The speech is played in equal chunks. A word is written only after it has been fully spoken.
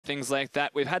things like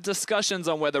that. We've had discussions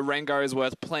on whether Rengar is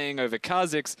worth playing over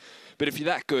Kha'Zix, but if you're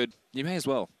that good, you may as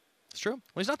well. It's true.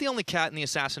 Well, he's not the only cat in the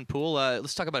Assassin pool.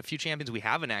 Let's talk about a few champions we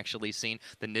haven't actually seen.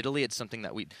 The Nidalee, it's something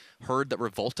that we heard that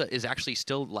Revolta is actually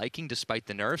still liking despite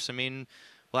the nerfs. I mean,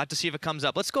 we'll have to see if it comes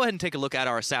up. Let's go ahead and take a look at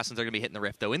our Assassins that are going to be hitting the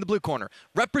Rift, though. In the blue corner,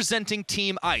 representing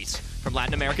Team Ice from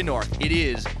Latin America North, it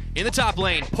is, in the top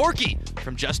lane, Porky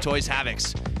from Just Toys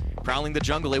Havocs. Prowling the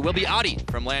jungle, it will be Adi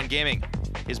from LAN Gaming.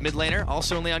 His mid laner,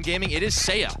 also in LAN Gaming, it is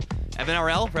Seiya. Evan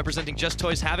RL, representing Just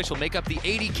Toys Havocs, will make up the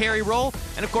AD carry role.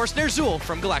 And of course, there's Zool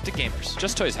from Galactic Gamers.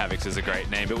 Just Toys Havocs is a great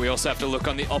name, but we also have to look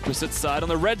on the opposite side. On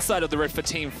the red side of the red for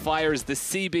Team Fire is the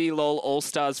CBLOL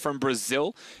All-Stars from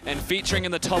Brazil. And featuring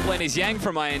in the top lane is Yang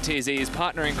from INTZ. His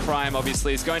partner in crime,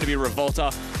 obviously, is going to be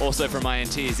Revolta, also from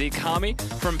INTZ. Kami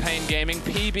from Pain Gaming.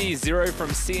 PB0 from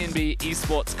CNB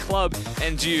Esports Club.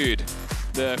 And Dude,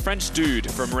 the French dude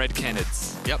from Red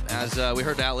Kenneds. Yep, as we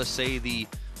heard Atlas say, the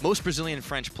most Brazilian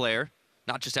French player,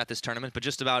 not just at this tournament, but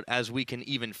just about as we can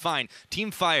even find.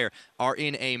 Team Fire are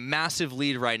in a massive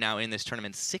lead right now in this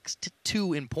tournament,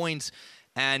 6-2 in points,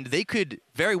 and they could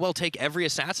very well take every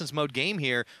Assassin's Mode game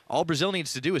here. All Brazil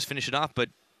needs to do is finish it off, but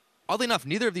oddly enough,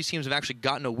 neither of these teams have actually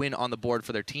gotten a win on the board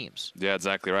for their teams. Yeah,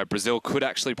 exactly right. Brazil could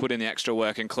actually put in the extra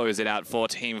work and close it out for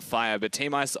Team Fire, but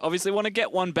Team Ice obviously want to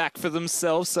get one back for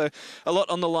themselves, so a lot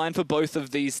on the line for both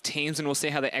of these teams, and we'll see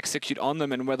how they execute on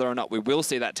them and whether or not we will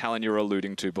see that talent you were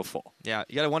alluding to before. Yeah,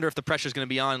 you got to wonder if the pressure's going to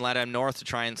be on LATAM North to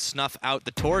try and snuff out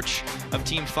the torch of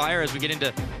Team Fire as we get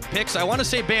into picks. I want to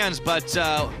say bans, but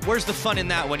where's the fun in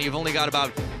that when you've only got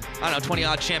about, I don't know,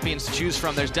 20-odd champions to choose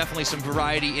from? There's definitely some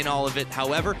variety in all of it.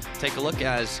 However, take a look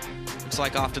as it's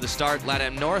like off to the start.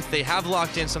 LATAM North, they have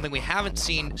locked in something we haven't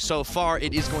seen so far.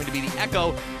 It is going to be the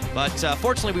Echo, but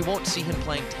fortunately we won't see him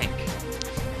playing tank.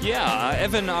 Yeah,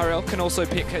 Evan RL can also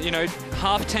pick, you know,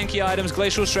 half tanky items,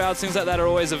 Glacial Shrouds, things like that are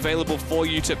always available for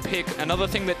you to pick. Another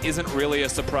thing that isn't really a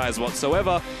surprise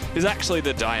whatsoever is actually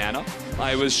the Diana.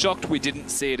 I was shocked we didn't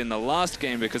see it in the last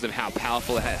game because of how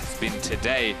powerful it has been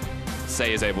today.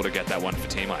 Sei is able to get that one for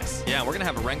Team Ice. Yeah, we're going to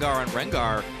have a Rengar on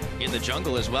Rengar in the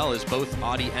jungle as well, as both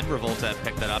Adi and Revolta have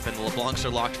picked that up, and the LeBlancs are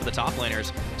locked for the top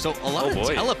laners. So a lot of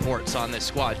teleports on this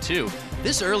squad too.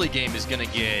 This early game is going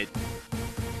to get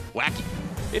wacky.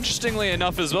 Interestingly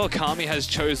enough as well, Kami has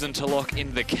chosen to lock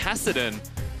in the Kassadin,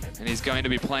 and he's going to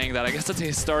be playing that. I guess that's a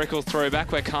historical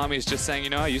throwback where Kami is just saying, you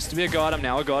know, I used to be a god, I'm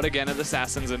now a god again at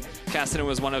Assassins, and Kassadin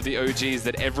was one of the OGs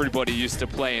that everybody used to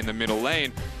play in the middle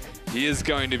lane. He is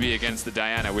going to be against the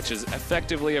Diana, which is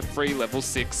effectively a free level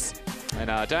 6. And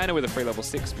Diana with a free level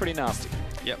 6, pretty nasty.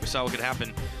 Yeah, we saw what could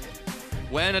happen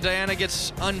when a Diana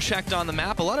gets unchecked on the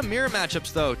map. A lot of mirror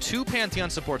matchups, though. 2 Pantheon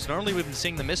supports. Normally, we've been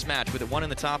seeing the mismatch with it one in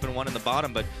the top and one in the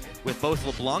bottom, but with both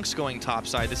LeBlancs going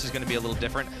topside, this is going to be a little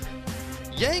different.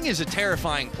 Yang is a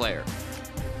terrifying player.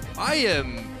 I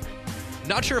am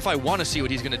not sure if I want to see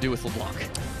what he's going to do with LeBlanc.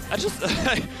 I just...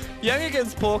 Yang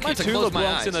against Porky, 2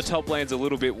 LeBlancs in the top lane's a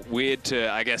little bit weird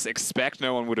to, I guess, expect.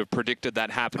 No one would have predicted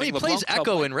that happening. I mean, he plays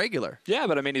Echo in regular. Yeah,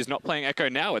 but I mean, he's not playing Echo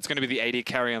now. It's going to be the AD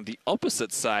carry on the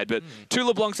opposite side. But 2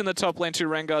 LeBlancs in the top lane, 2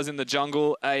 Rengars in the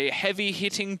jungle, a heavy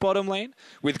hitting bottom lane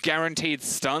with guaranteed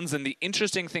stuns. And the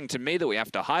interesting thing to me that we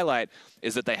have to highlight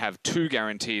is that they have 2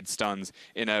 guaranteed stuns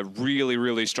in a really,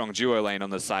 really strong duo lane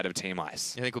on the side of Team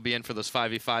Ice. I think we'll be in for those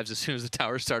 5v5s as soon as the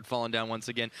towers start falling down once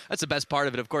again. That's the best part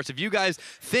of it, of course. If you guys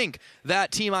think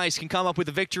that Team Ice can come up with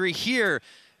a victory here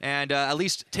and at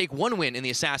least take 1 win in the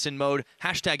Assassin mode,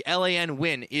 hashtag LAN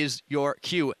win is your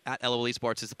cue at LOL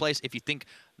Esports is the place. If you think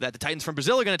that the Titans from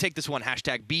Brazil are going to take this one,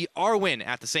 hashtag BR win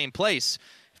at the same place.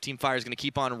 If Team Fire is going to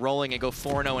keep on rolling and go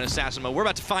 4-0 in Assassin mode, we're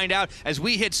about to find out as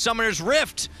we hit Summoner's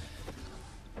Rift.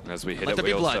 As we hit it,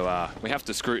 we also we have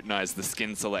to scrutinize the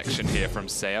skin selection here from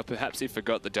Seiya. Perhaps he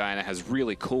forgot that Diana has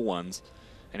really cool ones,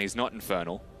 and he's not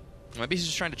Infernal. Maybe he's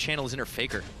just trying to channel his inner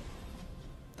Faker.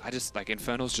 I just, like,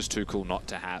 Infernal's just too cool not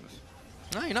to have.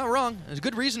 No, you're not wrong. There's a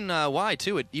good reason why,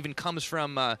 too. It even comes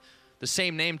from the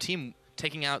same name team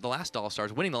taking out the last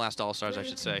All-Stars, winning the last All-Stars, I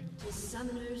should say.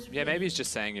 Yeah, maybe he's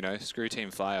just saying, you know, screw Team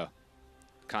Fire.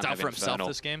 Can't have for Infernal. himself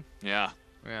this game? Yeah.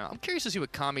 Yeah, I'm curious to see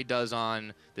what Kami does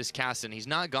on this Kassadin. He's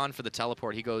not gone for the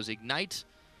teleport. He goes Ignite.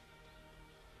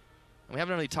 And we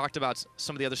haven't really talked about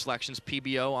some of the other selections.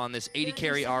 PBO on this 80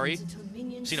 carry Ahri.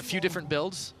 Seen a few different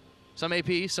builds. Some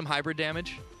AP, some hybrid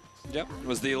damage. Yep,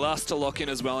 was the last to lock in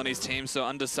as well in his team, so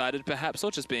undecided perhaps,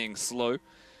 or just being slow.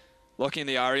 Locking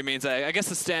the Ahri means, I guess,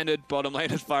 the standard bottom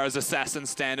lane as far as Assassin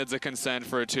standards are concerned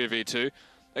for a 2v2.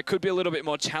 It could be a little bit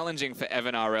more challenging for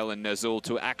Evan RL and Nazul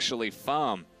to actually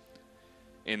farm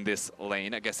in this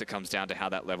lane. I guess it comes down to how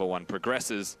that level 1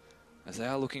 progresses, as they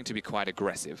are looking to be quite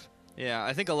aggressive. Yeah,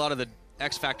 I think a lot of the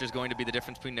X Factor is going to be the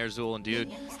difference between Ner'zhul and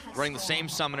Dude. Running the same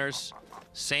summoners,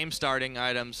 same starting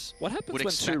items. What happens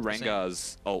when two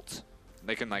Rengars ult?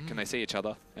 They can can they see each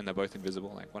other and they're both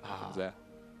invisible? Like what happens there?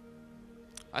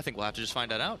 I think we'll have to just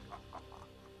find that out.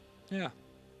 Yeah.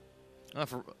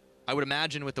 I would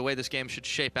imagine with the way this game should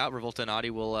shape out, Revolta and Adi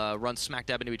will run smack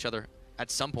dab into each other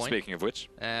at some point. Speaking of which.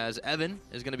 As Evan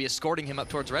is going to be escorting him up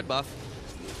towards red buff.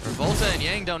 Revolta and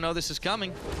Yang don't know this is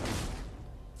coming.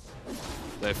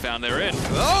 They found they're in.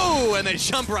 Oh, and they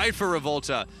jump right for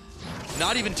Revolta.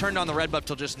 Not even turned on the red buff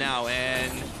till just now,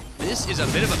 and this is a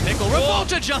bit of a pickle.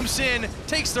 Revolta jumps in,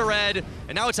 takes the red,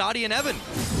 and now it's Adi and Evan.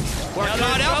 We're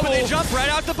caught out, but they jump right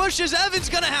out the bushes. Evan's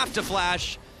gonna have to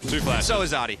flash. 2 flashes. So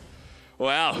is Adi.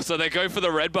 Wow, so they go for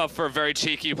the red buff for a very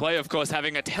cheeky play. Of course,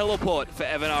 having a teleport for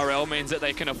Evan RL means that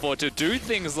they can afford to do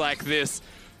things like this,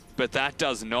 but that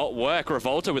does not work.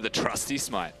 Revolta with a trusty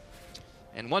smite.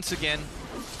 And once again,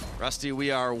 Rusty,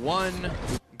 we are one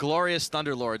glorious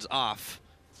Thunderlords off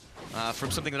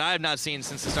from something that I have not seen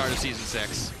since the start of Season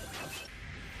 6.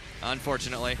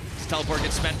 Unfortunately, this teleport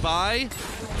gets spent by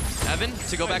Evan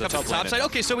to go back up to the top side.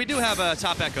 Okay, so we do have a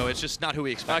top echo. It's just not who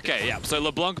we expected. Okay, yeah. So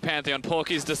LeBlanc Pantheon,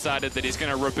 Porky's decided that he's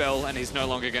going to rebel and he's no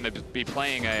longer going to be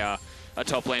playing a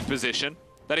top lane position.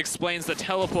 That explains the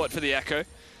teleport for the Echo.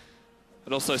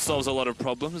 It also solves a lot of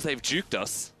problems. They've juked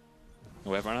us.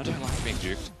 However, and I don't like being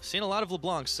juked. Seen a lot of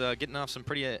LeBlancs getting off some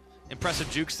pretty impressive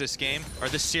jukes this game, or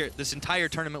this entire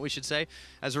tournament, we should say.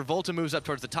 As Revolta moves up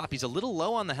towards the top, he's a little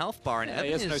low on the health bar, and Evan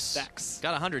he has no stacks.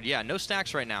 Got 100, yeah, no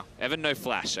stacks right now. Evan, no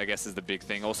flash, I guess is the big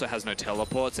thing. Also has no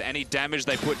teleports. Any damage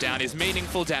they put down is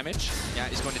meaningful damage. Yeah,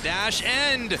 he's going to dash,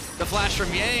 and the flash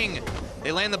from Yang.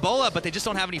 They land the bola, but they just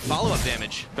don't have any follow-up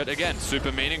damage. But again,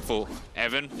 super meaningful.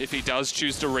 Evan, if he does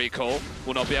choose to recall,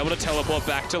 will not be able to teleport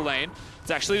back to lane. It's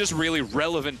actually just really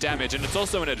relevant damage, and it's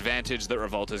also an advantage that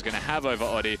Revolta is going to have over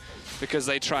Odi because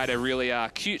they tried a really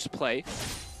cute play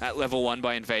at level 1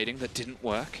 by invading that didn't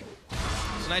work.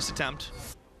 It's a nice attempt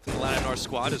from the LAN North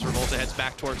squad as Revolta heads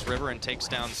back towards River and takes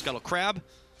down the Scuttle Crab.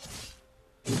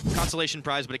 Consolation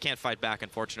prize, but it can't fight back,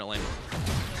 unfortunately.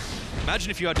 Imagine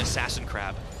if you had an Assassin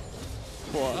Crab.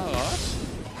 What?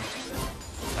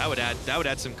 That would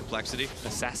add some complexity.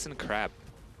 Assassin Crab.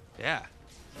 Yeah.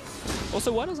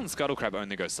 Also, why doesn't Scuttle Crab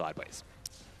only go sideways?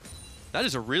 That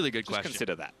is a really good question.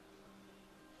 Consider that.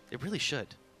 It really should.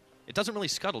 It doesn't really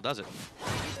scuttle, does it?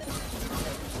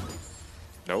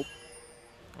 Nope.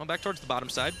 Well, back towards the bottom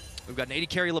side. We've got an 80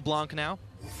 carry LeBlanc now.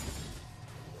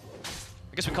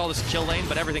 I guess we call this a kill lane,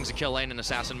 but everything's a kill lane in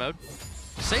Assassin mode.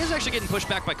 Seiya's actually getting pushed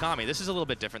back by Kami. This is a little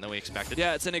bit different than we expected.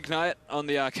 Yeah, it's an Ignite on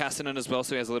the Cassinan as well,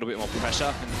 so he has a little bit more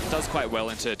pressure. And does quite well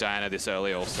into Diana this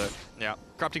early also. Yeah,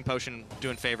 Corrupting Potion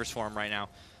doing favors for him right now.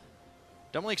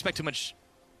 Don't really expect too much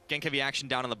gank-heavy action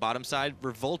down on the bottom side.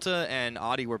 Revolta and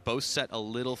Adi were both set a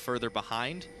little further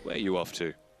behind. Where are you off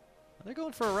to? They're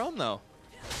going for a roam, though.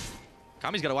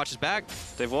 Kami's got to watch his back.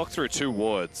 They've walked through 2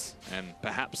 wards, and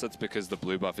perhaps that's because the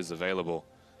blue buff is available.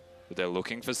 But they're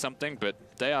looking for something, but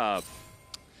they are...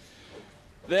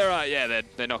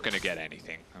 They're not going to get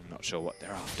anything. I'm not sure what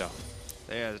they're after.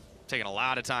 They're taking a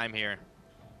lot of time here.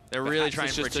 They're really trying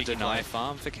for a cheeky deny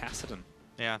farm for Cassidan.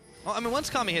 Yeah. Well, I mean,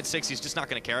 once Kami hits 6, he's just not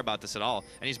going to care about this at all.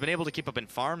 And he's been able to keep up in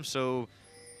farm, so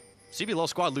CBLOL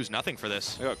squad lose nothing for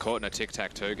this. They got caught in a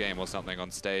tic-tac-toe game or something on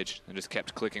stage and just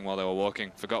kept clicking while they were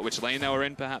walking. Forgot which lane they were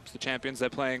in, perhaps, the champions they're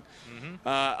playing.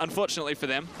 Unfortunately for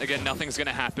them, again, nothing's going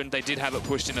to happen. They did have it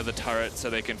pushed into the turret so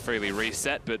they can freely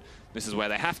reset, but this is where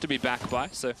they have to be back by,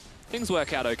 so things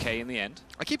work out okay in the end.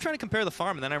 I keep trying to compare the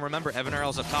farm, and then I remember Evan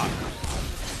RL's up top.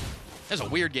 That's a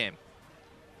weird game.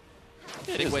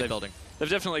 Big wave building. They've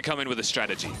definitely come in with a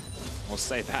strategy. We'll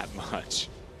say that much.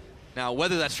 Now,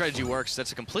 whether that strategy works,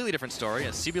 that's a completely different story.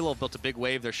 As CBLOL built a big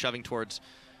wave, they're shoving towards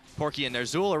Porky and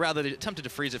Ner'zhul, or rather, they attempted to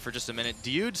freeze it for just a minute.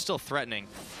 Dude still threatening.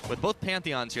 With both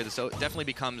Pantheons here, this definitely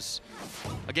becomes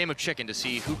a game of chicken to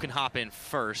see who can hop in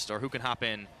first, or who can hop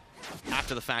in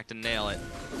after the fact and nail it.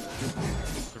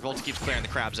 Revolta keeps clearing the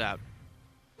crabs out.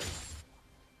 It's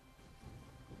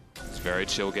a very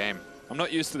chill game. I'm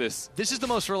not used to this. This is the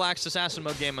most relaxed Assassin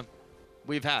mode game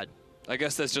we've had. I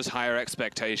guess there's just higher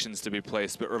expectations to be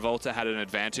placed, but Revolta had an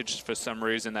advantage. For some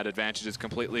reason, that advantage is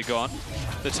completely gone.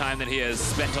 The time that he has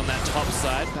spent on that top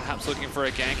side, perhaps looking for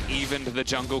a gank, evened the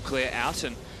jungle clear out.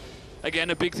 And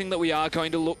again, a big thing that we are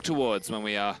going to look towards when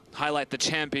we highlight the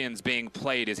champions being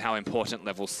played is how important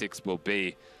level 6 will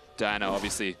be. Diana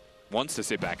obviously wants to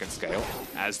sit back and scale,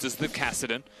 as does the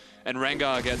Cassidan. And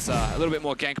Rengar gets a little bit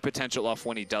more gank potential off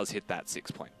when he does hit that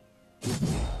 6 point.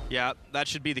 Yeah, that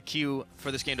should be the cue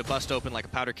for this game to bust open like a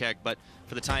powder keg, but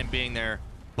for the time being, they're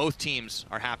both teams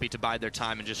are happy to bide their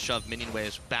time and just shove minion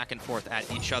waves back and forth at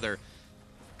each other.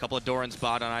 A couple of Doran's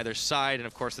bot on either side, and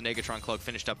of course the Negatron Cloak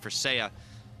finished up for Seiya.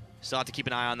 Still have to keep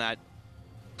an eye on that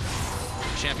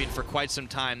champion for quite some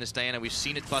time. This Diana, we've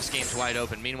seen it bust games wide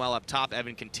open. Meanwhile, up top,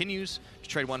 Evan continues to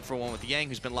trade 1-for-1 with Yang,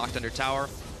 who's been locked under tower.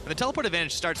 And the teleport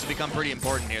advantage starts to become pretty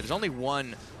important here. There's only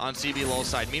one on CBLOL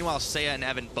side. Meanwhile, Seiya and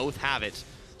Evan both have it.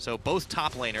 So both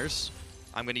top laners,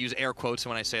 I'm going to use air quotes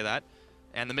when I say that,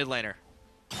 and the mid laner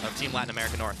of Team Latin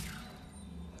America North.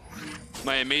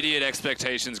 My immediate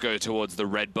expectations go towards the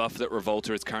red buff that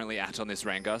Revolta is currently at on this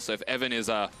Rengar. So if Evan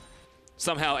is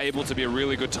somehow able to be a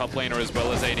really good top laner as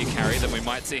well as AD carry, then we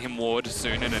might see him ward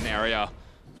soon in an area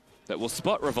that will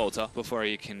spot Revolta before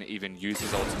he can even use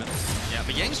his ultimate. Yeah,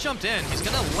 but Yang's jumped in. He's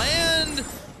going to land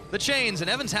the chains, and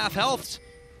Evan's half health.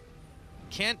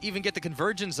 Can't even get the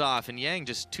conversions off, and Yang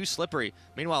just too slippery.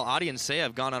 Meanwhile, Adi and Seiya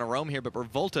have gone on a roam here, but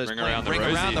Revolta is playing ring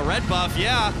around the red buff.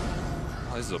 Yeah.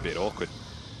 Oh, this is a bit awkward.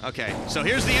 Okay, so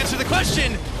here's the answer to the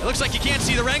question. It looks like you can't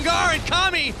see the Rengar, and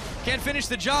Kami can't finish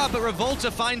the job, but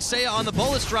Revolta finds Seiya on the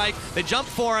bullet strike. They jump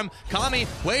for him. Kami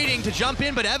waiting to jump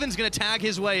in, but Evan's going to tag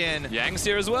his way in. Yang's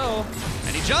here as well.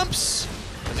 And he jumps.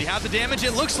 Does he have the damage?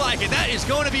 It looks like it. That is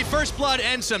going to be first blood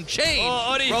and some chain.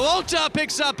 Oh, Adi. Revolta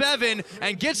picks up Evan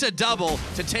and gets a double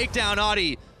to take down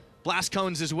Adi. Blast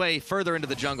cones his way further into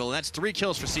the jungle, and that's 3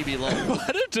 kills for CBLOL.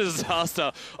 What a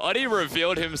disaster. Adi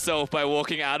revealed himself by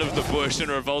walking out of the bush, and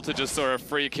Revolta just saw a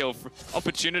free kill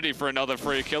opportunity for another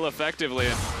free kill effectively.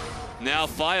 And now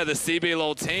Fire, the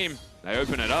CBLOL team, they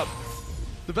open it up.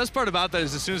 The best part about that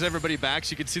is as soon as everybody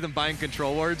backs, you can see them buying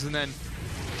control wards, and then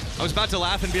I was about to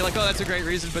laugh and be like, oh, that's a great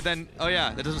reason, but then, oh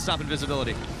yeah, that doesn't stop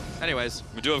invisibility. Anyways.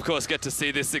 We do, of course, get to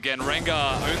see this again.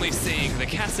 Rengar only seeing the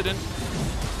Kassadin.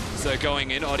 So going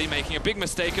in, Adi making a big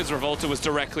mistake as Revolta was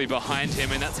directly behind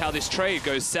him, and that's how this trade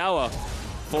goes sour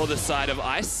for the side of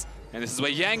Ice. And this is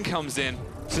where Yang comes in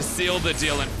to seal the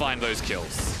deal and find those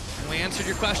kills. And we answered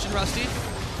your question, Rusty.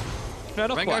 No,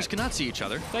 not Rengars quite. cannot see each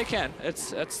other. They can.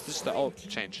 It's just the old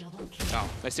change. Oh,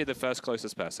 they see the first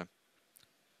closest person.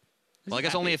 Well, I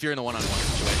guess only if you're in a one-on-one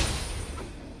situation.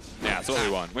 Yeah, that's what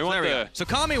we want. We want the... So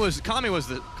Kami was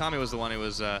the one who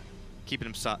was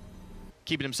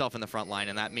keeping himself in the front line,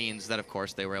 and that means that, of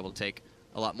course, they were able to take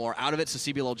a lot more out of it. So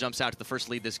CBLOL jumps out to the first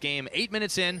lead this game. 8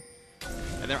 minutes in,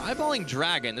 and they're eyeballing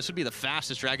Dragon. This would be the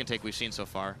fastest Dragon take we've seen so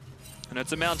far. And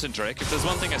it's a Mountain Drake. If there's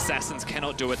one thing Assassins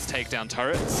cannot do, it's take down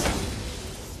turrets.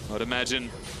 I would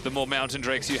imagine the more Mountain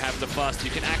Drakes you have, the faster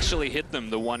you can actually hit them,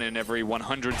 the 1 in every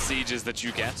 100 sieges that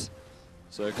you get.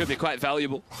 So it could be quite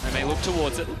valuable. They may look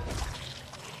towards it.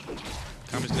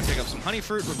 Kami's going to pick up some Honey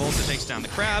Fruit. Revolta takes down the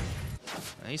Crab.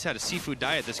 He's had a seafood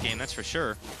diet this game, that's for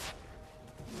sure.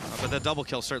 But the double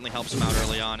kill certainly helps him out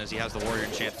early on as he has the Warrior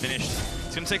Enchant finished.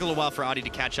 It's going to take a little while for Adi to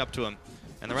catch up to him.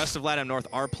 And the rest of LATAM North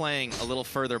are playing a little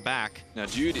further back. Now,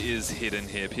 Jude is hidden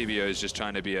here. PBO is just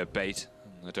trying to be a bait.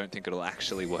 I don't think it'll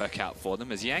actually work out for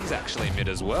them, as Yang's actually mid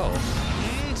as well.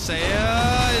 Seiya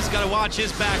has got to watch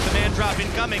his back. The man drop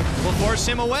incoming will force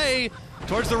him away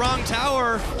towards the wrong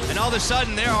tower. And all of a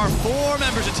sudden, there are 4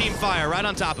 members of Team Fire right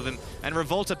on top of him. And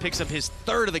Revolta picks up his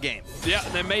 3rd of the game. Yeah,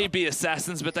 there may be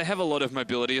Assassins, but they have a lot of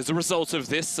mobility as a result of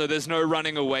this, so there's no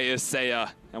running away as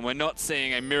Seiya. And we're not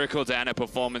seeing a Miracle Diana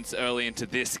performance early into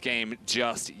this game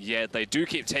just yet. They do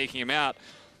keep taking him out.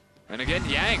 And again,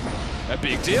 Yang, a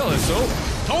big deal, that's all.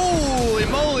 Holy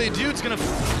moly, dude's gonna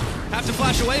have to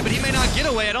flash away, but he may not get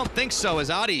away. I don't think so, as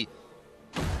Adi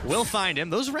will find him.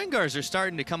 Those Rengars are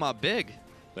starting to come up big.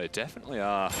 They definitely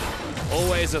are.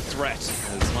 Always a threat,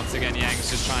 as once again, Yang's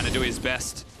just trying to do his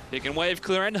best. He can wave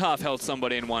clear and half health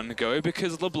somebody in one go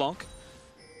because LeBlanc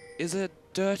is a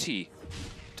dirty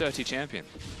champion.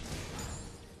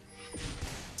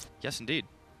 Yes, indeed.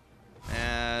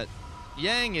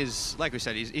 Yang is, like we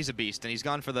said, he's a beast, and he's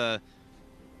gone for the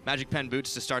Magic Pen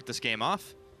boots to start this game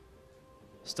off.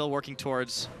 Still working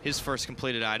towards his first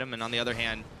completed item, and on the other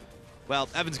hand, well,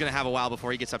 Evan's going to have a while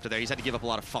before he gets up to there. He's had to give up a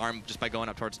lot of farm just by going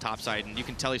up towards topside, and you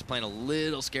can tell he's playing a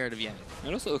little scared of Yang.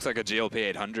 It also looks like a GLP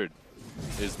 800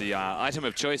 is the item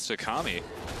of choice for Kami.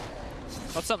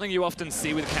 Not something you often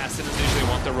see with Kassadin, usually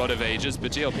want the Rod of Ages,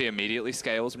 but GLP immediately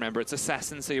scales. Remember, it's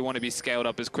Assassin, so you want to be scaled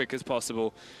up as quick as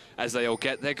possible as they all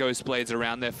get their Ghost Blades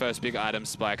around their first big item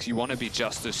spikes. You want to be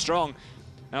just as strong.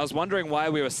 And I was wondering why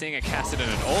we were seeing a Kassadin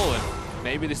at all, and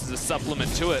maybe this is a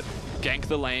supplement to it. Gank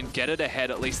the lane, get it ahead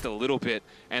at least a little bit,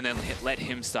 and then let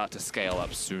him start to scale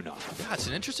up sooner. Yeah, it's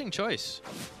an interesting choice.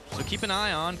 So keep an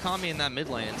eye on Kami in that mid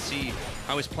lane and see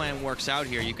how his plan works out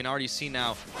here. You can already see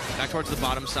now, back towards the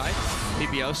bottom side,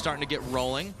 PBO starting to get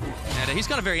rolling. And he's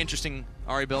got a very interesting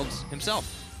Ahri build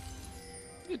himself.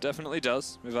 It definitely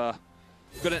does. With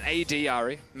Got an AD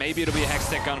Ari. Maybe it'll be a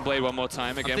Hextech Gunblade one more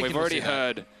time. Again, we've already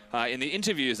heard in the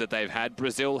interviews that they've had,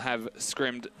 Brazil have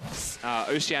scrimmed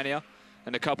Oceania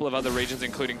and a couple of other regions,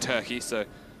 including Turkey. So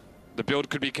the build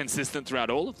could be consistent throughout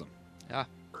all of them. Yeah.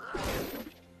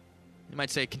 You might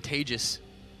say contagious.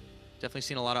 Definitely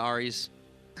seen a lot of Aris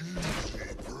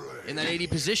in that AD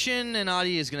position, and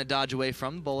Adi is going to dodge away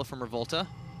from the Bola from Revolta.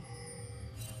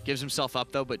 Gives himself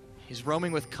up, though, but he's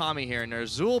roaming with Kami here, and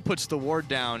Azul puts the ward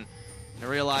down and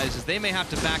realizes they may have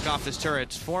to back off this turret.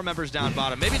 It's 4 members down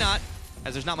bottom. Maybe not,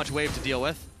 as there's not much wave to deal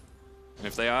with. And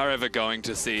if they are ever going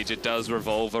to siege, it does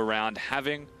revolve around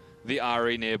having the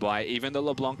Ari nearby, even the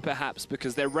LeBlanc perhaps,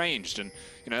 because they're ranged, and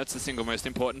you know that's the single most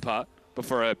important part.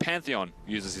 Before a Pantheon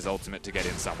uses his ultimate to get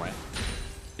in somewhere.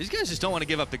 These guys just don't want to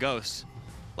give up the Ghost.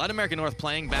 Latin American North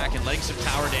playing back and letting some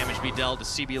tower damage be dealt as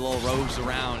CBLOL roves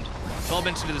around. 12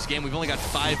 minutes into this game, we've only got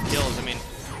 5 kills. I mean,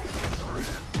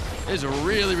 it is a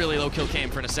really, really low kill cam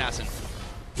for an assassin.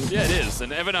 Yeah, it is.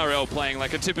 And Evan RL playing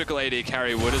like a typical AD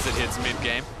carry would as it hits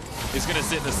mid-game. He's going to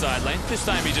sit in the side lane. This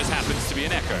time he just happens to be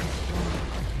an Echo.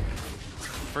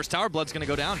 First tower blood's going to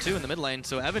go down, too, in the mid lane.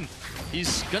 So Evan,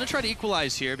 he's going to try to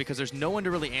equalize here because there's no one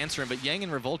to really answer him. But Yang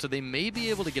and Revolta, they may be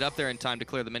able to get up there in time to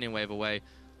clear the minion wave away.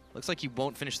 Looks like he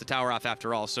won't finish the tower off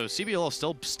after all. So CBLOL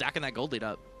still stacking that gold lead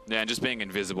up. Yeah, and just being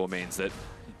invisible means that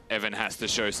Evan has to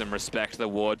show some respect. The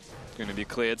ward is going to be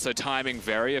cleared. So timing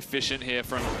very efficient here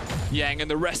from Yang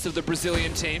and the rest of the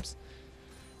Brazilian teams.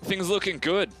 Things looking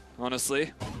good,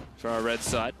 honestly, for our red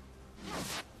side.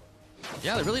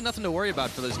 Yeah, there's really nothing to worry about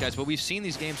for those guys, but we've seen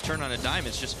these games turn on a dime.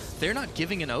 It's just, they're not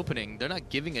giving an opening. They're not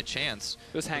giving a chance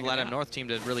for the LATAM North team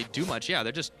to really do much. Yeah,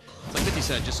 they're just, like 50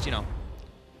 said, just, you know,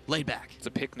 laid back. It's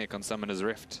a picnic on Summoner's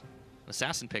Rift. An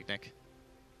assassin picnic.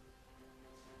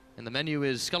 And the menu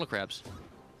is scuttle crabs.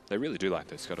 They really do like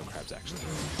those scuttle crabs, actually.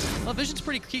 Well, vision's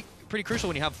pretty crucial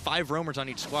when you have 5 roamers on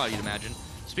each squad, you'd imagine.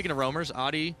 Speaking of roamers,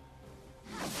 Adi,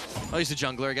 oh, he's a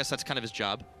jungler. I guess that's kind of his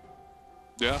job.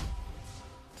 Yeah.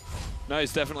 No,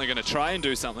 he's definitely going to try and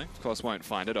do something. Of course, won't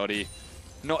find it. Adi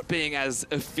not being as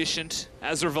efficient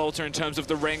as Revolta in terms of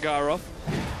the Rengar off.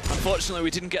 Unfortunately, we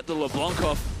didn't get the LeBlanc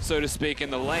off, so to speak, in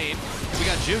the lane. We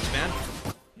got juked,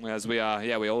 man. As we are,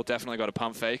 yeah, we all definitely got a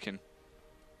pump fake, and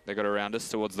they got around us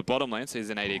towards the bottom lane, so he's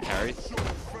an AD carry.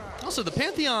 Also, the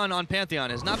Pantheon on Pantheon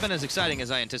has not been as exciting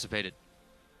as I anticipated.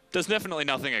 There's definitely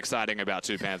nothing exciting about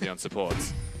 2 Pantheon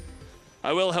supports.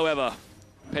 I will, however,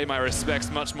 pay my respects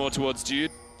much more towards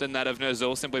Dude than that of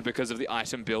Nozul, simply because of the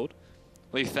item build.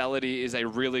 Lethality is a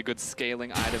really good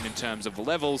scaling item in terms of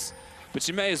levels, but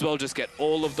you may as well just get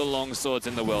all of the long swords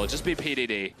in the world. Just be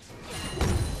PDD.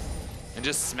 And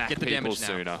just smack people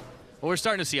sooner. Well, we're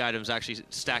starting to see items actually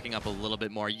stacking up a little bit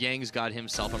more. Yang's got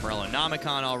himself a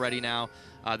Morellonomicon already now.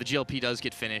 The GLP does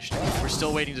get finished. We're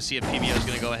still waiting to see if PBO is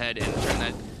going to go ahead and turn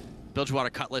that Bilgewater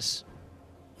Cutlass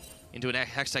into an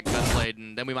Hextech Gunblade,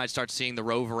 and then we might start seeing the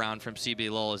rove around from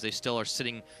CBLOL as they still are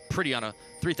sitting pretty on a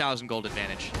 3,000 gold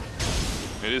advantage.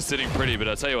 It is sitting pretty, but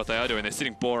I'll tell you what they are doing. They're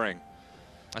sitting boring.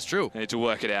 That's true. They need to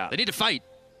work it out. They need to fight.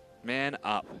 Man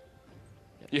up.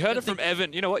 You heard it from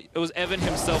Evan. You know what? It was Evan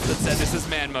himself that said this is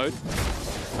man mode.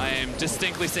 I am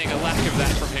distinctly seeing a lack of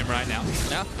that from him right now.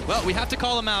 Yeah. Well, we have to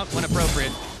call him out when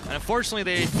appropriate. And unfortunately,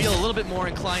 they feel a little bit more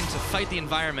inclined to fight the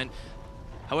environment.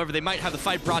 However, they might have the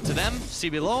fight brought to them.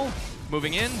 CBLOL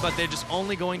moving in, but they're just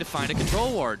only going to find a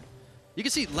control ward. You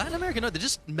can see Latin America, they're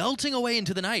just melting away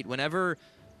into the night whenever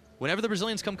the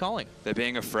Brazilians come calling. They're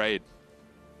being afraid.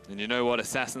 And you know what?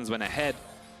 Assassins, when ahead,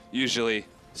 usually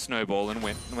snowball and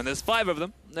win. And when there's 5 of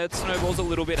them, that snowball's a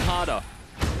little bit harder.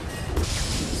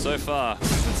 So far,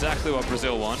 that's exactly what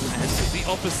Brazil want, and it's the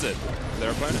opposite of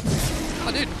their opponents.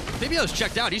 Oh, dude, PBO's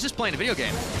checked out. He's just playing a video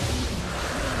game.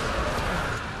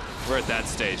 We're at that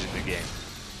stage in the game.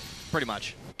 Pretty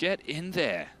much. Get in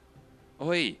there.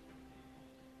 Oi.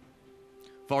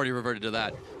 I've already reverted to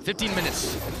that. 15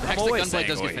 minutes. I'm always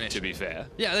saying oi, to be fair.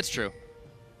 Yeah, that's true.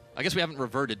 I guess we haven't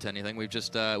reverted to anything. We've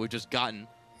just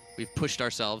we've pushed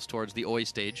ourselves towards the oi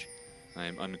stage. I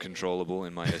am uncontrollable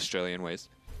in my Australian ways.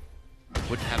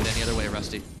 Wouldn't have it any other way,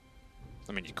 Rusty.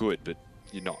 I mean, you could, but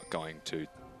you're not going to.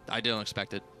 I don't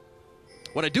expect it.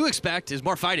 What I do expect is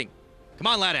more fighting. Come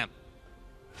on, LATAM.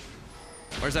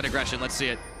 Where's that aggression? Let's see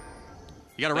it.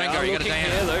 You got a Rengar, you got a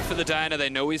Diana. Here, though, for the Diana. They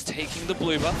know he's taking the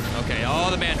blue buff. Okay,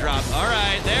 oh, the man drop. All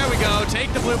right, there we go.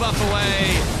 Take the blue buff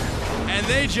away. And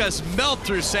they just melt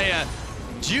through Seiya.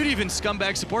 Jude even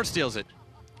scumbag support steals it.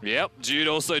 Yep, Jude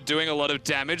also doing a lot of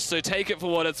damage, so take it for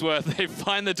what it's worth. They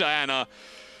find the Diana.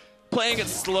 Playing it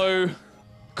slow,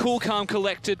 cool, calm,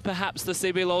 collected, perhaps the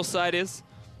CBLOL side is.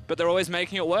 But they're always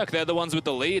making it work. They're the ones with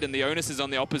the lead, and the onus is on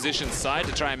the opposition side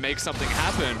to try and make something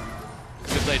happen.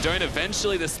 If they don't,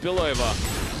 eventually the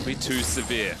spillover will be too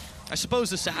severe. I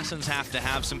suppose Assassins have to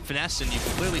have some finesse, and you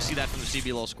can clearly see that from the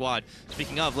CBLOL squad.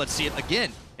 Speaking of, let's see it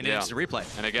again in an instant replay.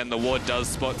 And again, the ward does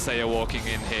spot Saya walking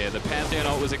in here. The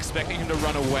Pantheon was expecting him to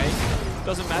run away.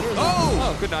 Doesn't matter.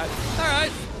 Oh, good night. All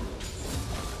right.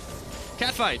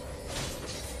 Catfight.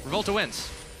 Revolta wins.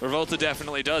 Revolta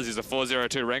definitely does. He's a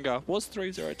 4-0-2 Rengar. Was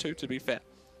 3-0-2 to be fair.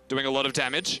 Doing a lot of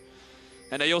damage.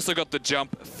 And they also got the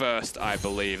jump first, I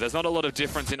believe. There's not a lot of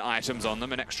difference in items on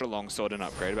them. An extra longsword and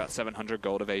upgrade, about 700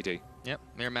 gold of AD. Yep,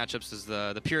 mirror matchups is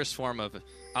the purest form of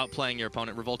outplaying your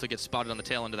opponent. Revolta gets spotted on the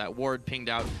tail end of that ward, pinged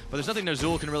out. But there's nothing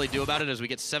Nozul can really do about it as we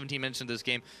get 17 minutes into this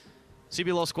game.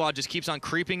 CBLOL squad just keeps on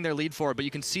creeping their lead forward, but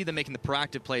you can see them making the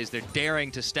proactive plays. They're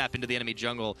daring to step into the enemy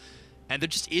jungle, and there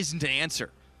just isn't an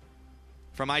answer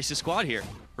from ISIS squad here.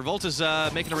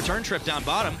 Revolta's making a return trip down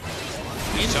bottom.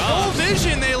 In full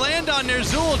vision, they land on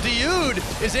Ner'zhul.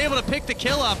 Diud is able to pick the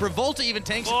kill up. Revolta even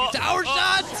tanks a few tower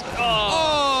shots.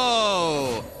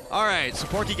 Oh! All right, so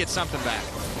Porky gets something back.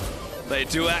 They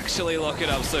do actually lock it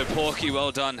up, so Porky,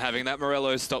 well done. Having that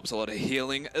Morello stops a lot of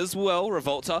healing as well.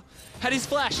 Revolta had his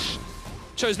flash.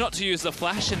 Chose not to use the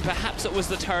flash, and perhaps it was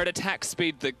the turret attack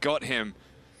speed that got him.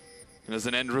 And as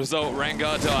an end result,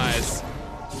 Rengar dies.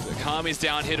 The Kami's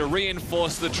down here to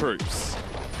reinforce the troops.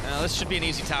 This should be an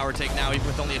easy tower take now, even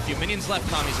with only a few minions left.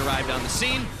 Kami's arrived on the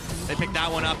scene. They pick that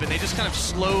one up, and they just kind of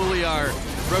slowly are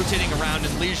rotating around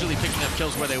and leisurely picking up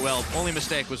kills where they will. Only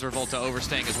mistake was Revolta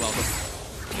overstaying as well.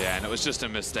 Yeah, and it was just a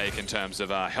mistake in terms of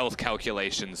health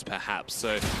calculations, perhaps.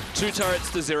 So 2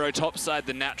 turrets to 0 topside,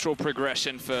 the natural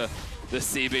progression for the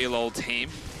CBLOL team.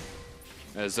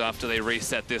 As after they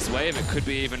reset this wave, it could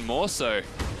be even more so.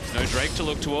 There's no Drake to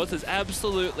look towards. There's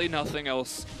absolutely nothing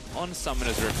else on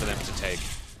Summoner's Rift for them to take.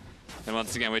 And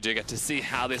once again, we do get to see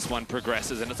how this one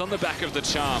progresses, and it's on the back of the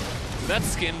charm. That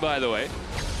skin, by the way,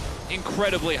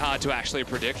 incredibly hard to actually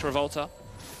predict. Revolta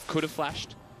could have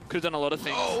flashed, could have done a lot of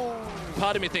things.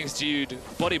 Part of me thinks Dude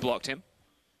body blocked him.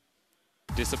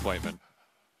 Disappointment.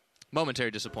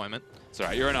 Momentary disappointment. It's all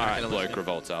right, you're an all right bloke,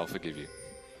 Revolta, I'll forgive you.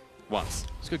 Once.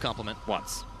 It's a good compliment.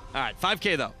 Once. All right,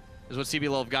 5K though, is what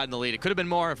CBLOL have gotten the lead. It could have been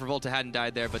more if Revolta hadn't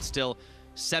died there, but still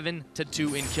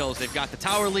 7-2 in kills. They've got the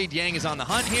tower lead. Yang is on the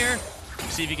hunt here.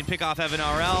 See if he can pick off Evan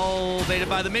RL. Baited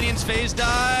by the minions. Phase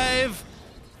dive.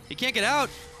 He can't get out.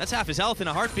 That's half his health in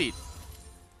a heartbeat.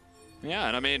 Yeah,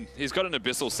 and I mean, he's got an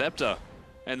Abyssal Scepter,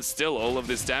 and still all of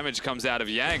this damage comes out of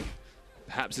Yang.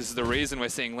 Perhaps this is the reason we're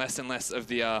seeing less and less of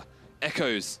the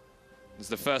echoes. This is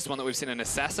the first one that we've seen in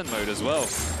Assassin mode as well.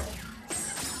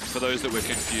 For those that were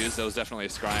confused, there was definitely a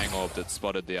Scrying Orb that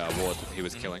spotted the ward that he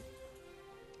was killing.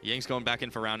 Yang's going back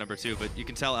in for round number 2, but you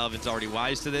can tell Elvin's already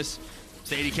wise to this. It's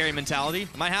the AD carry mentality.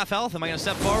 Am I half health? Am I going to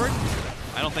step forward?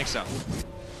 I don't think so.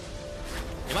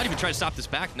 He might even try to stop this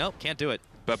back. Nope, can't do it.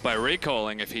 But by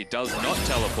recalling, if he does not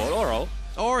teleport or ult,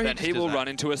 then he will run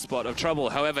into a spot of trouble.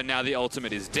 However, now the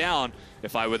ultimate is down.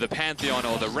 If I were the Pantheon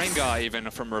or the Rengar even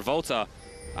from Revolta,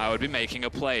 I would be making a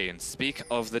play. And speak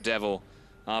of the devil.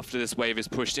 After this wave is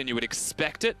pushed in, you would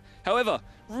expect it. However,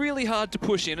 really hard to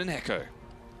push in an Echo.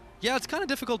 Yeah, it's kind of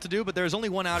difficult to do, but there's only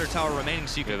one outer tower remaining,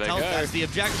 so you can tell that's the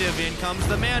objective. In comes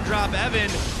the man drop,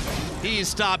 Evan. He's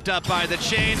stopped up by the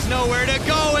chains, nowhere to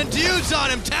go, and Dude's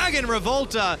on him, tagging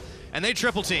Revolta, and they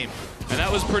triple team. And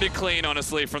that was pretty clean,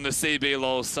 honestly, from the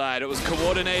CBLOL side. It was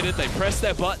coordinated, they pressed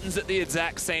their buttons at the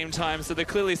exact same time, so they're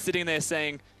clearly sitting there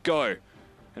saying, go.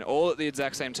 And all at the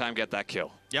exact same time get that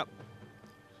kill. Yep.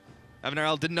 Evan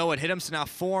RL didn't know what hit him, so now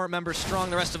 4 members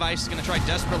strong. The rest of ICE is going to try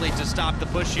desperately to stop the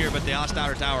push here, but the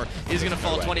Allstar tower is going to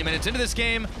fall 20 minutes into this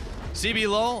game.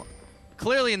 CBLOL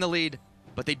clearly in the lead,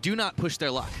 but they do not push their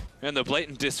luck. And the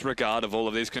blatant disregard of all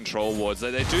of these control wards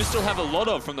that they do still have a lot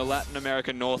of from the Latin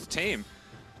American North team.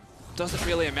 Doesn't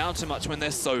really amount to much when they're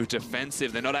so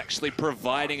defensive. They're not actually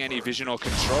providing any vision or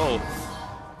control.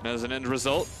 And as an end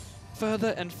result,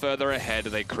 further and further ahead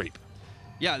they creep.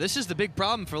 Yeah, this is the big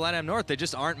problem for LATAM North. They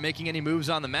just aren't making any moves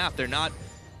on the map. They're not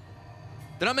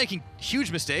making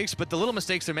huge mistakes, but the little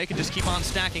mistakes they're making just keep on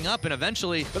stacking up, and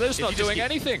eventually... But they're just not doing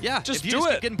anything. Yeah, just if you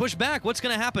keep getting pushed back, what's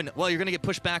going to happen? Well, you're going to get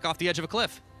pushed back off the edge of a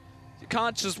cliff. You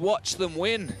can't just watch them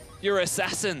win. You're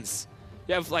Assassins.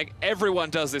 You have, like, everyone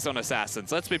does this on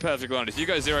Assassins. Let's be perfectly honest. You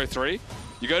go 0-3,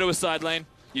 you go to a side lane,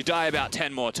 you die about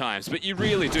 10 more times, but you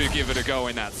really do give it a go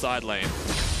in that side lane.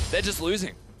 They're just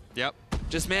losing. Yep.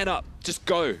 Just man up. Just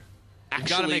go. Actually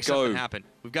gotta make something happen.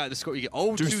 We've got the score. You get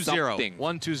 0-2-0, 1-2-0,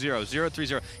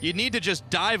 0-3-0. You need to just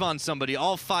dive on somebody,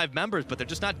 all 5 members, but they're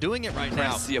just not doing it right now.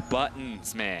 Press your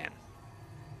buttons, man.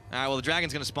 All right, well, the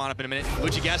Dragon's going to spawn up in a minute.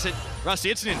 Would you guess it? Rusty,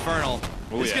 it's an Infernal.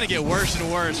 Ooh, It's going to get worse and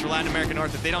worse for Latin American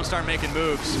North if they don't start making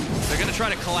moves. They're going to try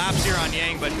to collapse here on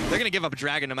Yang, but they're going to give up a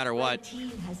Dragon no matter what.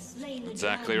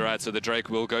 Exactly right, so the Drake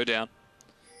will go down.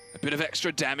 A bit of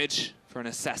extra damage for an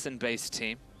assassin-based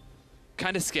team.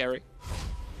 Kind of scary.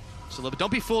 So a little bit.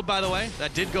 Don't be fooled, by the way.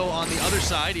 That did go on the other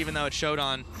side, even though it showed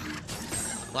on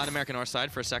Latin American North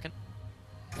side for a second.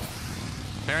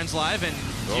 Baron's live, and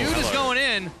Feud is going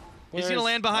in. He's going to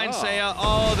land behind Seiya.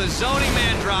 Oh, the zoning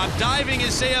man drop. Diving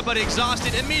is Seiya, but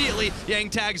exhausted immediately.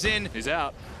 Yang tags in. He's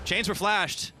out. Chains were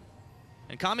flashed.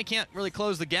 And Kami can't really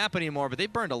close the gap anymore, but they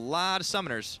burned a lot of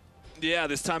summoners. Yeah,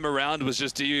 this time around was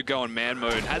just DU going man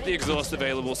mode. Had the exhaust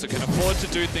available, so can afford to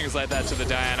do things like that to the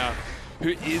Diana, who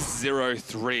is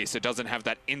 0-3, so doesn't have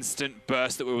that instant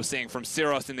burst that we were seeing from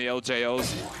Syros in the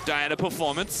LJL's Diana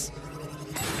performance.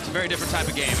 It's a very different type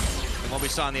of game than what we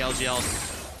saw in the LGL.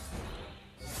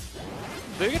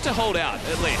 They get to hold out,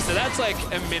 at least. So that's like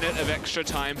a minute of extra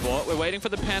time bought. We're waiting for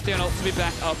the Pantheon ult to be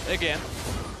back up again.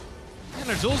 And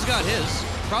Azul's got his.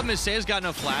 Problem is, Seiya's got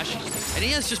no flash. And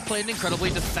he has just played an incredibly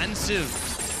defensive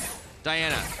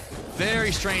Diana.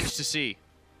 Very strange to see.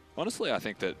 Honestly, I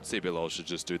think that CBLOL should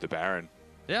just do the Baron.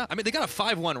 Yeah, I mean, they got a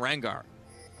 5-1 Rengar.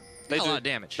 They do a do lot of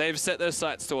damage. They've set their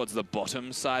sights towards the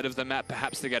bottom side of the map.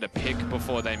 Perhaps they get a pick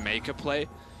before they make a play.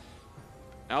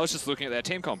 I was just looking at their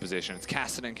team composition. It's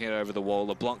Cassidy can get over the wall,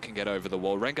 LeBlanc can get over the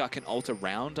wall, Rengar can ult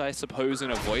around, I suppose,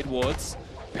 and avoid wards.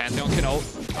 Pantheon can ult,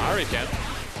 Ari can.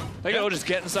 They can all just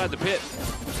get inside the pit,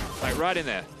 like right in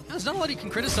there. There's not a lot you can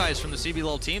criticize from the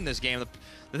CBLOL team this game.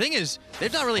 The thing is,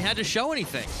 they've not really had to show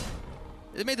anything.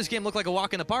 They made this game look like a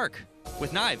walk in the park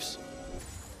with knives.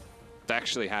 They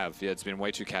actually have. Yeah, it's been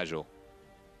way too casual.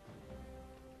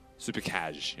 Super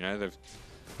cash, you know? They've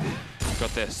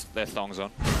got their thongs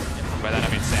on. By that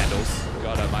I mean sandals.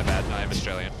 God, my bad. I am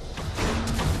Australian.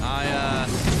 I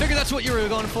figured that's what you were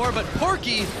going for, but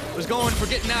Porky was going for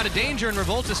getting out of danger, and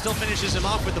Revolta still finishes him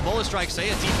off with the bullet strike.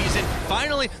 Seiya TP's in.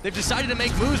 Finally, they've decided to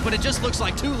make moves, but it just looks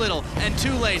like too little and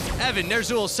too late. Evan,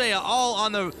 Ner'zhul, Seiya all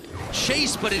on the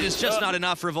chase, but it is just not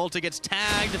enough. Revolta gets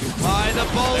tagged by the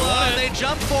Bola. They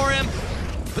jump for him,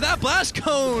 but that blast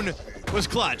cone was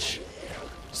clutch.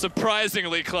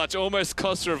 Surprisingly clutch, almost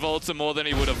cost Revolta more than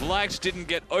he would have liked. Didn't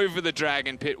get over the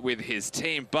Dragon Pit with his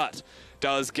team, but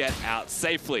does get out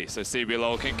safely. So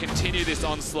CBLOL can continue this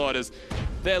onslaught as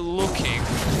they're looking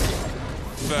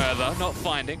further, not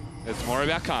finding. It's more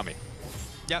about Kami.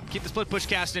 Yep, keep the split push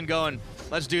casting going.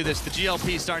 Let's do this. The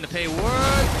GLP's starting to pay word.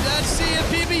 Let's see if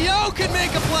PBO can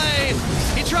make a play.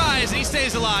 He tries, and he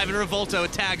stays alive, and Revolto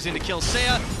tags in to kill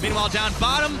Seiya. Meanwhile, down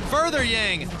bottom, further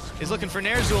Yang is looking for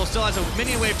Ner'zhul. Still has a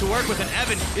mini wave to work with, and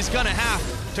Evan is going to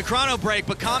have to chrono break,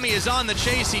 but Kami is on the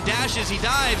chase. He dashes, he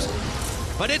dives,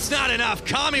 but it's not enough.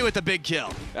 Kami with the big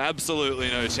kill. Absolutely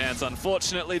no chance,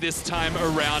 unfortunately, this time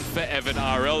around for Evan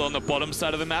RL on the bottom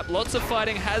side of the map. Lots of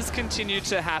fighting has continued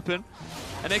to happen,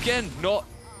 and again, not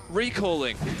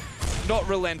recalling, not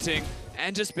relenting,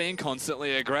 and just being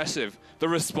constantly aggressive. The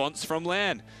response from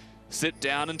LAN, sit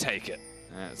down and take it.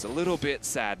 It's a little bit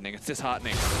saddening, it's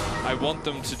disheartening. I want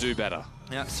them to do better.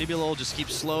 Yeah, CBLOL just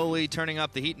keeps slowly turning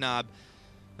up the heat knob.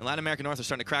 And Latin American North are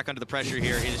starting to crack under the pressure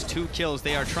here. It is 2 kills.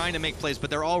 They are trying to make plays, but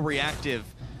they're all reactive.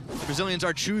 The Brazilians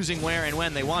are choosing where and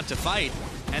when they want to fight,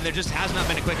 and there just has not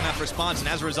been a quick enough response. And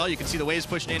as a result, you can see the waves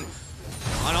pushed in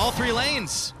on all 3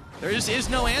 lanes. There just is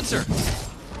no answer.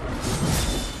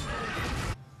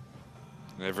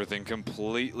 Everything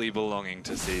completely belonging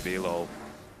to CBLOL,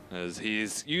 as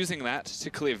he's using that to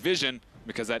clear vision,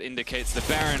 because that indicates the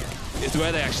Baron is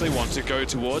where they actually want to go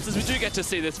towards. As we do get to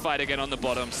see this fight again on the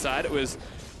bottom side, it was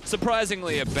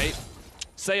surprisingly a bait.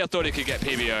 Seiya thought he could get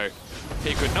PBO.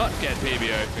 He could not get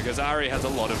PBO because Ari has a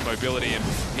lot of mobility and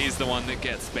he's the one that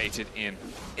gets baited in,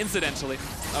 incidentally,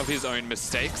 of his own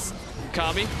mistakes.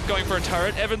 Kami going for a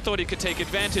turret. Evan thought he could take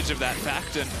advantage of that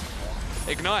fact, and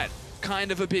Ignite,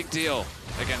 kind of a big deal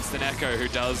against an Echo who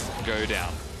does go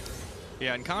down.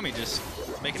 Yeah, and Kami just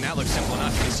making that look simple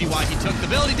enough. You can see why he took the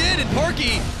build. He did, and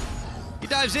Porky, he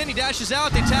dives in, he dashes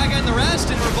out, they tag in the rest,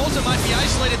 and Revolta might be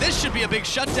isolated. This should be a big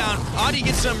shutdown. Audi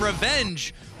gets some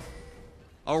revenge.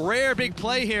 A rare big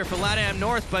play here for LATAM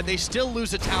North, but they still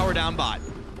lose a tower down bot.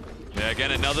 Yeah,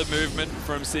 again, another movement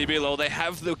from CBLOL. They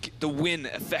have the win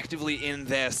effectively in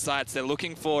their sights. They're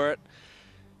looking for it,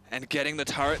 and getting the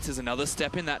turrets is another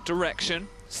step in that direction.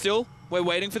 Still, we're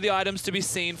waiting for the items to be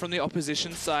seen from the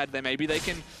opposition side. Maybe they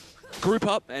can group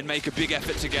up and make a big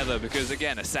effort together because,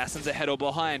 again, Assassins ahead or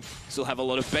behind still have a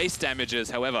lot of base damages.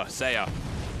 However, Seiya.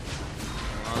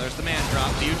 Oh, there's the man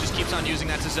drop. Dude just keeps on using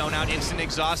that to zone out. Instant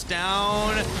exhaust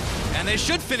down, and they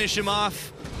should finish him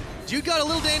off. Dude got a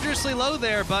little dangerously low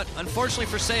there, but unfortunately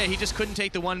for Seiya, he just couldn't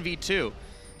take the 1v2.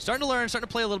 Starting to learn, starting to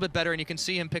play a little bit better, and you can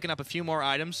see him picking up a few more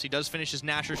items. He does finish his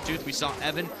Gnasher's Tooth. We saw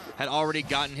Evan had already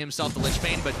gotten himself the Lich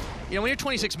Bane, but you know, when you're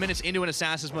 26 minutes into an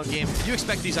Assassin's Mode game, you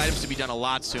expect these items to be done a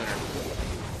lot sooner.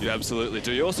 You absolutely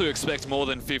do. You also expect more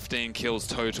than 15 kills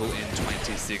total in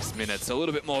 26 minutes. A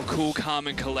little bit more cool, calm,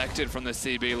 and collected from the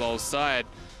CBLOL side.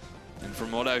 And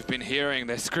from what I've been hearing,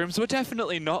 their scrims were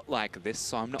definitely not like this,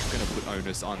 so I'm not going to put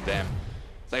onus on them.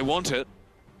 They want it.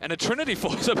 And a Trinity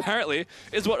Force, apparently,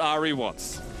 is what Ari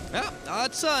wants. Yeah,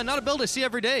 it's not a build I see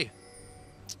every day.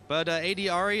 But AD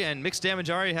Ari and Mixed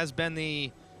Damage Ari has been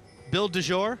the build du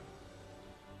jour.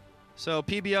 So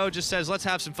PBO just says, let's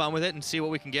have some fun with it and see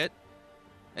what we can get.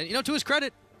 And, you know, to his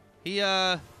credit, he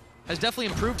has definitely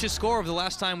improved his score over the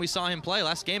last time we saw him play.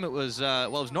 Last game it was, well,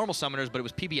 it was normal summoners, but it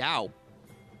was PBO.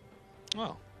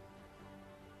 Oh.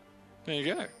 There you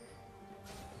go.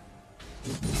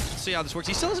 Let's see how this works.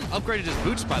 He still hasn't upgraded his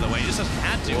boots, by the way. He just hasn't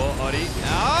had to. Oh, Adi.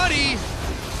 Adi!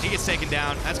 He gets taken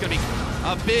down. That's going to be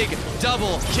a big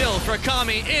double kill for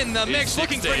Kami in the mix.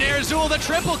 Looking for Ner'zhul, the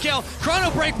triple kill.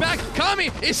 Chrono break back. Kami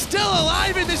is still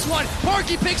alive in this one.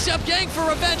 Porky picks up Gang for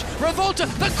revenge. Revolta,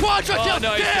 the quadra kill.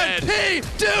 No, Can he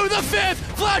do the fifth?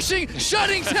 Flashing,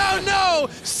 shutting down. No!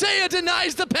 Seiya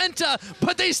denies the penta,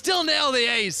 but they still nail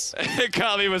the ace.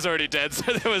 Kami was already dead,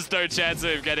 so there was no chance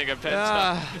of him getting a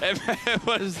penta.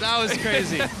 That was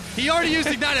crazy. He already used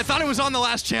Ignite. I thought it was on the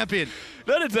last champion.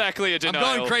 Not exactly a denial.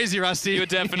 I'm going crazy, Rusty. You're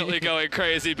definitely going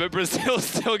crazy, but Brazil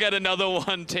still get another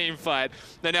one team fight.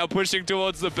 They're now pushing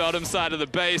towards the bottom side of the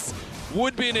base.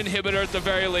 Would be an inhibitor at the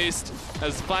very least.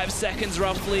 There's 5 seconds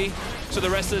roughly to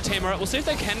the rest of the team. All right, we'll see if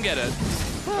they can get it.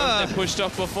 They're pushed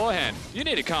off beforehand. You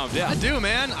need to calm down. I do,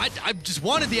 man. I just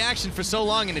wanted the action for so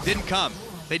long and it didn't come.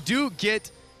 They do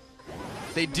get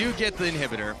the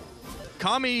inhibitor.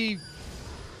 Kami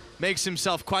makes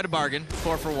himself quite a bargain,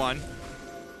 4 for 1.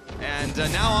 And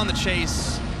now on the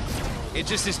chase, it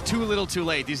just is too little too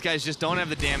late. These guys just don't have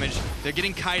the damage. They're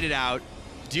getting kited out.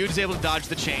 Dude's able to dodge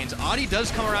the chains. Adi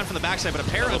does come around from the backside, but a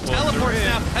pair of teleports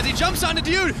now as he jumps onto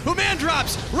Dude, who man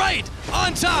drops right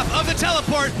on top of the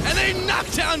teleport, and they knock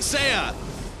down Seiya.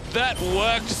 That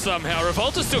worked somehow.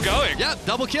 Revolta's still going. Yeah,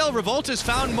 double kill. Revolta's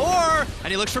found more, and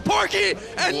he looks for Porky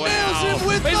and nails him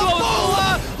with the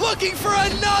bola. Looking for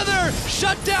another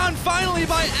shutdown finally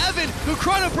by Evan, who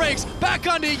chrono breaks back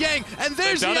onto Yang, and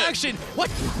there's the action. What?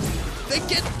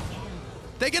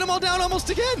 They get them all down almost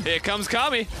again. Here comes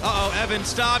Kami. Uh-oh, Evan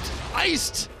stopped.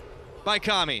 Iced by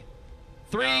Kami.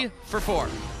 3 for 4.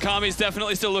 Kami's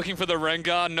definitely still looking for the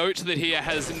Rengar. Note that he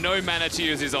has no mana to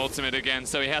use his ultimate again,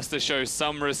 so he has to show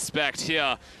some respect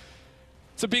here.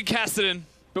 It's a big Kassadin,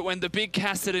 but when the big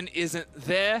Kassadin isn't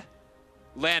there,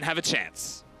 LAN have a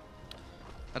chance.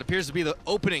 That appears to be the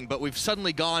opening, but we've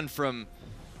suddenly gone from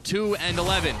 2 and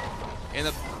 11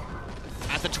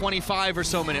 at the 25 or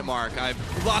so minute mark.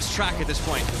 I've lost track at this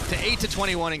point to 8 to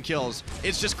 21 in kills.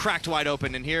 It's just cracked wide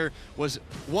open, and here was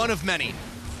one of many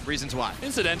reasons why.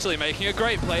 Incidentally, making a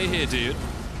great play here, Dude,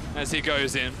 as he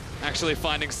goes in, actually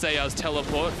finding Seiya's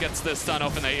teleport, gets the stun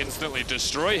off, and they instantly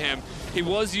destroy him. He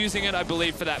was using it, I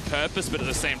believe, for that purpose, but at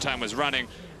the same time was running.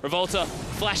 Revolta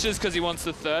flashes because he wants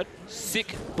the third.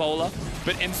 Sick bowler,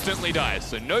 but instantly dies.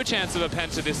 So no chance of a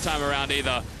penta this time around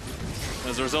either.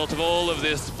 As a result of all of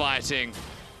this fighting,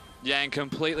 Yang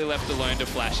completely left alone to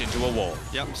flash into a wall.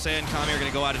 Yep, Seiya and Kami are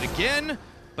going to go at it again.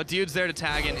 But Dude's there to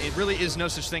tag in. It really is no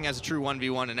such thing as a true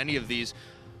 1v1 in any of these.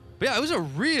 But yeah, it was a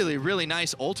really, really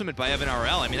nice ultimate by Evan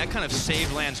RL. I mean, that kind of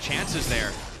saved LAN's chances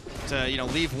there to, you know,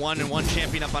 leave 1 and 1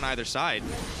 champion up on either side.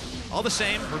 All the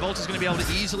same, Revolta's going to be able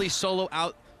to easily solo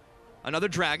out another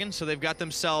dragon, so they've got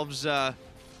themselves a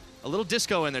little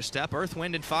disco in their step. Earth,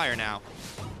 Wind, and Fire now.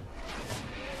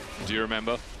 Do you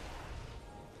remember?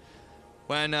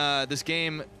 When this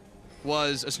game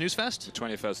was a snooze fest? The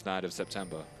 21st night of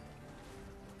September.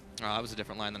 Oh, that was a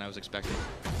different line than I was expecting.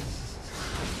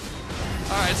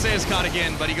 All right, Seiya's caught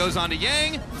again, but he goes on to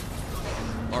Yang.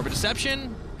 Orbit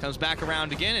Deception comes back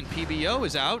around again, and PBO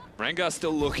is out. Rengar's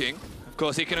still looking. Of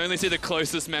course, he can only see the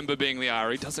closest member being the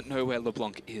Ari. Doesn't know where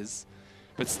LeBlanc is,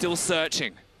 but still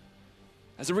searching.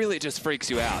 As it really just freaks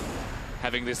you out,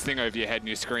 having this thing over your head and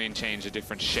your screen change a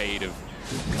different shade of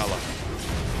color.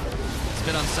 It's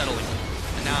been unsettling.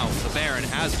 And now the Baron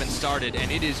has been started,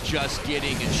 and it is just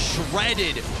getting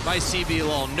shredded by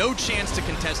CBLOL. No chance to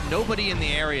contest, nobody in the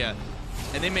area.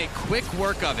 And they make quick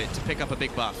work of it to pick up a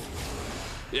big buff.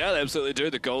 Yeah, they absolutely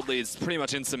do. The gold lead's pretty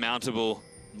much insurmountable.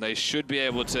 They should be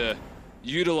able to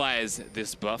utilize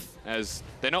this buff, as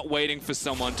they're not waiting for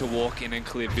someone to walk in and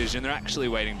clear vision. They're actually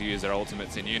waiting to use their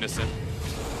ultimates in unison.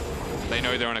 They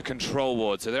know they're on a control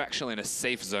ward, so they're actually in a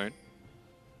safe zone.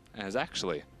 As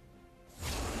actually...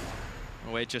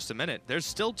 Wait just a minute. There's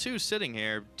still 2 sitting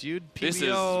here. Dude, PBO... This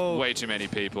is way too many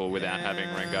people without having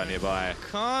Rengar nearby.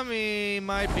 Kami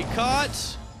might be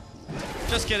caught.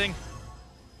 Just kidding.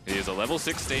 He is a level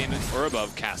 16 or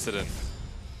above Kassadin.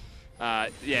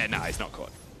 Yeah, no, he's not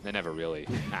caught. They're never really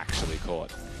actually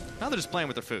caught. Now they're just playing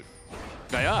with their food.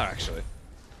 They are, actually.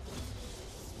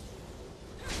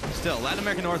 Still, Latin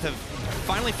American North have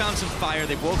finally found some fire.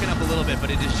 They've woken up a little bit, but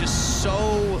it is just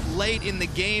so late in the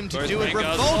game to do it.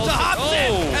 Revolta hops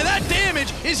in, and that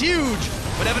damage is huge.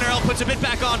 But Evan Earl puts a bit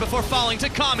back on before falling to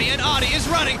Kami, and Adi is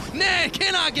running. Nah,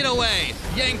 cannot get away.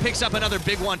 Yang picks up another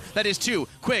big one. That is 2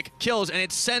 quick kills, and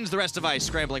it sends the rest of ICE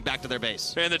scrambling back to their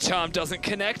base. And the charm doesn't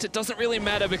connect. It doesn't really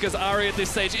matter because Ari at this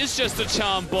stage is just a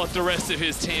charm bot. The rest of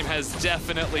his team has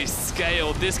definitely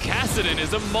scaled. This Kassadin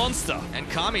is a monster. And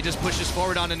Kami just pushes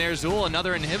forward onto Ner'Zhul.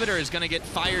 Another inhibitor is going to get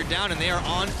fired down, and they are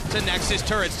on to Nexus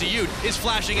turrets. Diyud is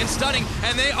flashing and stunning,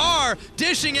 and they are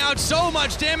dishing out so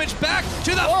much damage back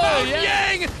to the fountain.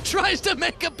 Yeah. Yang tries to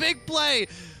make a big play,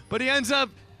 but he ends up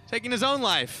taking his own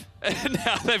life. And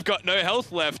now they've got no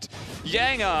health left.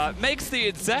 Yang makes the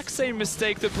exact same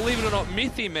mistake that, believe it or not,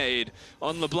 Mithy made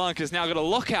on LeBlanc. Has now got a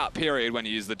lockout period when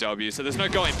you use the W, so there's no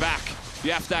going back.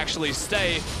 You have to actually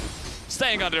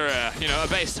staying under a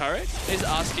base turret is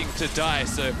asking to die.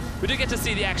 So we do get to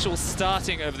see the actual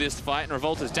starting of this fight and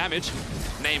Revolta's damage,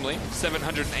 namely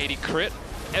 780 crit.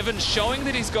 Evan showing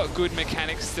that he's got good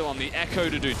mechanics still on the Echo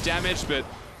to do damage, but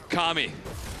Kami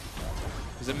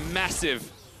is a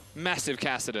massive, massive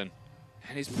Kassadin.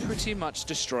 And he's pretty much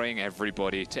destroying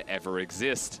everybody to ever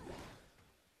exist.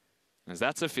 As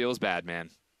that's a feels bad, man.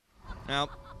 Now,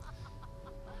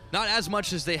 not as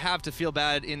much as they have to feel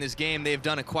bad in this game. They've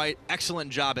done a quite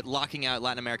excellent job at locking out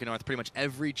Latin American North pretty much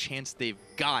every chance they've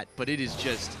got, but it is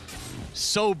just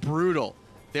so brutal.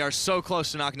 They are so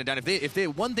close to knocking it down. If they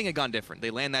one thing had gone different,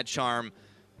 they land that charm,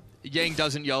 Yang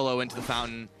doesn't YOLO into the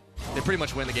fountain, they pretty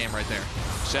much win the game right there.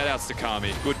 Shoutouts to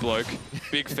Kami, good bloke,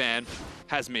 big fan,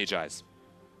 has Mage Eyes.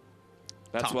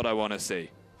 That's what I want to see.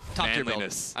 Top tier build.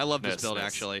 I love this build,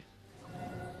 actually. Do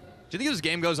you think this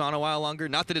game goes on a while longer?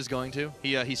 Not that it's going to.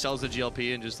 He sells the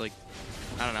GLP and just, like,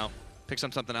 I don't know, picks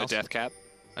up something else. A death cap?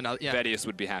 Another, yeah. Vedius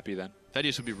would be happy then.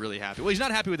 Vedius would be really happy. Well, he's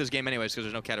not happy with this game anyways because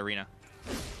there's no Katarina.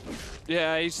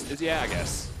 Yeah, I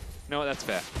guess. No, that's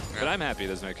fair. Yeah. But I'm happy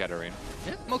there's no Katarina.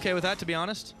 Yeah, I'm okay with that, to be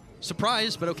honest.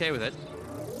 Surprised, but okay with it.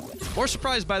 More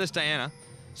surprised by this Diana.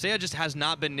 Seiya just has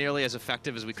not been nearly as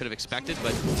effective as we could have expected,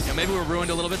 but maybe we're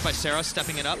ruined a little bit by Sarah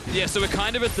stepping it up. Yeah, so we're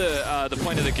kind of at the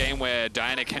point of the game where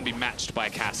Diana can be matched by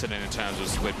Kassadin in terms of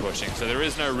split pushing. So there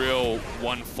is no real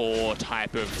 1-4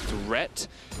 type of threat.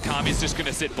 Kami's just going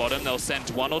to sit bottom. They'll send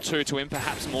 1 or 2 to him,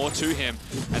 perhaps more to him,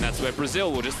 and that's where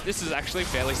Brazil will just... This is actually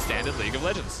fairly standard League of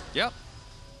Legends. Yep.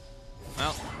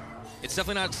 Well, it's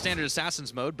definitely not standard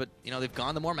Assassins mode, but, they've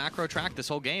gone the more macro track this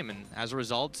whole game, and as a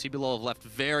result, CBLOL have left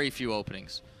very few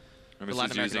openings for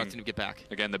Latin American North to get back.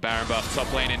 Again, the Baron buff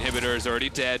top lane inhibitor is already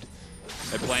dead.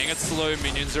 They're playing it slow,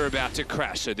 minions are about to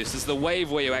crash, so this is the wave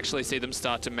where you actually see them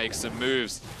start to make some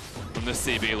moves from the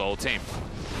CBLOL team.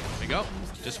 There we go.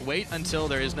 Just wait until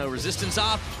there is no resistance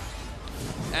up,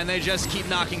 and they just keep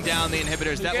knocking down the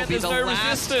inhibitors. That will be the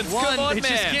last one. Come on, they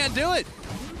just can't do it.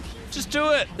 Just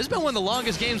do it. This has been one of the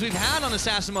longest games we've had on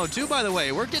Assassin Mode, too, by the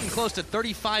way. We're getting close to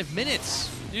 35 minutes.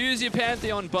 Use your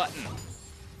Pantheon button.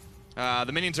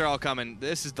 The minions are all coming.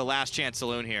 This is the last chance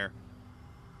saloon here.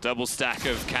 Double stack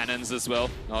of cannons as well.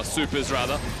 Oh, supers,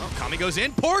 rather. Oh, Kami goes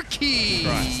in. Porky!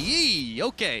 Yee,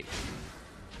 okay.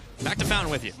 Back to Fountain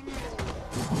with you.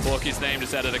 Porky's name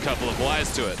just added a couple of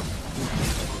Y's to it.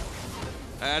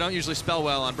 I don't usually spell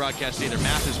well on broadcast either.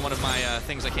 Math is one of my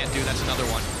things I can't do. That's another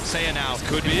one. Seiya now. This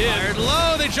could be it. Fired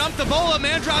low. They jump the bola.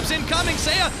 Man drops incoming.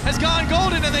 Seiya has gone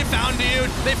golden, and they found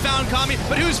Diyud. They found Kami.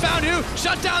 But who's found who?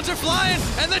 Shutdowns are flying,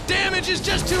 and the damage is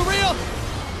just too real.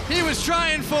 He was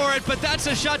trying for it, but that's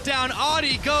a shutdown.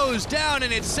 Audi goes down,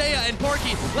 and it's Seiya and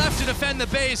Porky left to defend the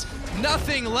base.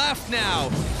 Nothing left now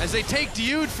as they take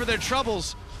Diyud for their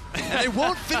troubles. And they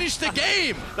won't finish the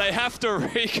game! They have to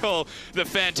recall the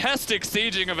fantastic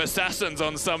sieging of Assassins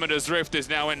on Summoner's Rift is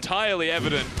now entirely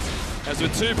evident. As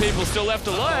with 2 people still left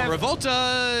alive.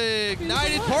 Revolta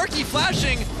ignited, Porky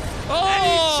flashing, and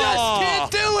he just can't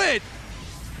do it!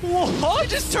 What? He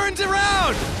just turns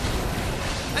around,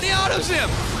 and he autos him,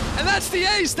 and that's the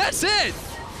ace, that's it!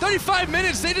 35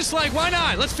 minutes, they just like, why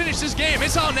not? Let's finish this game,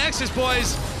 it's all Nexus,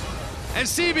 boys. And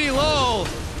CBLOL,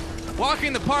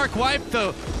 walking the park, wipe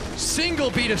the single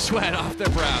bead of sweat off their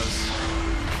brows.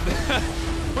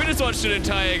 We just watched an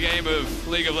entire game of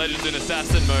League of Legends in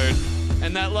Assassin mode.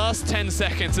 And that last 10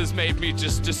 seconds has made me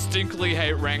just distinctly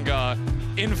hate Rengar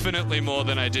infinitely more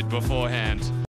than I did beforehand.